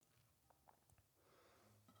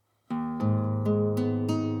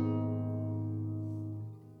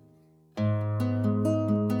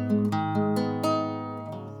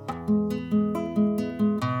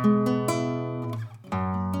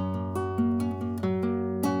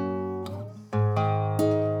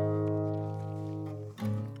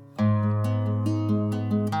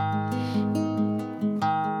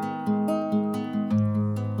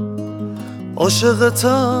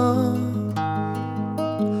عاشقتم،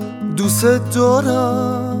 دوست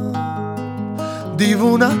دارم،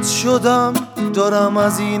 دیوونت شدم، دارم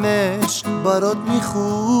از این عشق برات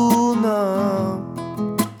میخونم.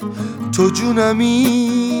 تو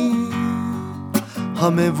جونمی،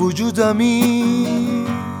 همه وجودمی،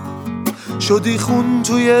 شدی خون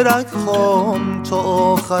توی رگ‌هام، تا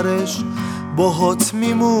آخرش باهات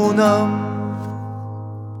میمونم.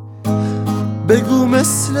 بگو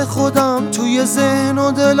مثل خودم توی ذهن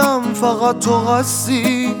و دلم فقط تو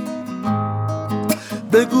هستی،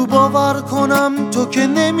 بگو باور کنم تو که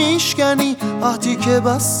نمیشکنی عهدی که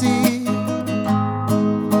بستی.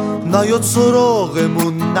 نیاد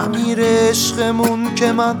سراغمون، نمیره عشقمون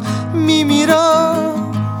که من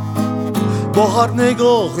میمیرم. با هر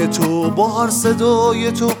نگاه تو، با هر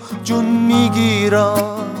صدای تو جون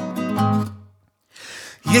میگیرم.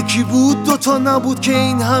 یکی بود دوتا نبود که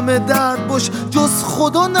این همه درد باش، جز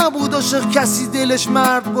خدا نبود عاشق کسی دلش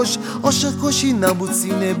مرد باش. عاشق کشی نبود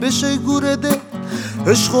سینه بشه گوره دل،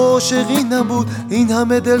 عشق و عاشقی نبود این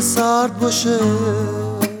همه دل سرد باشه.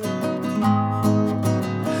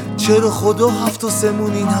 چرا خدا هفت و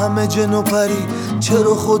سمون این همه جن و پری،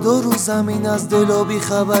 چرا خدا رو زمین از دلا بی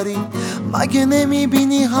خبری؟ مگه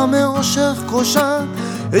نمیبینی همه عاشق کشن،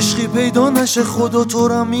 عشقی پیدا نشه خدا تو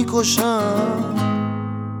را میکشن.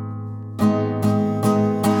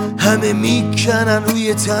 همه میکنن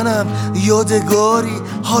روی تنم یادگاری،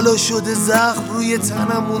 حالا شده زخم روی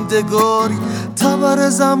تنم موندگاری. تبر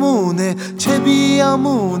زمونه چه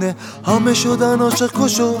بیامونه، همه شدن عاشق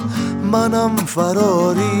کشو منم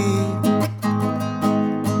فراری.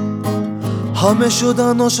 همه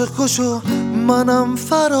شدن عاشق کشو منم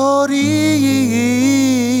فراری.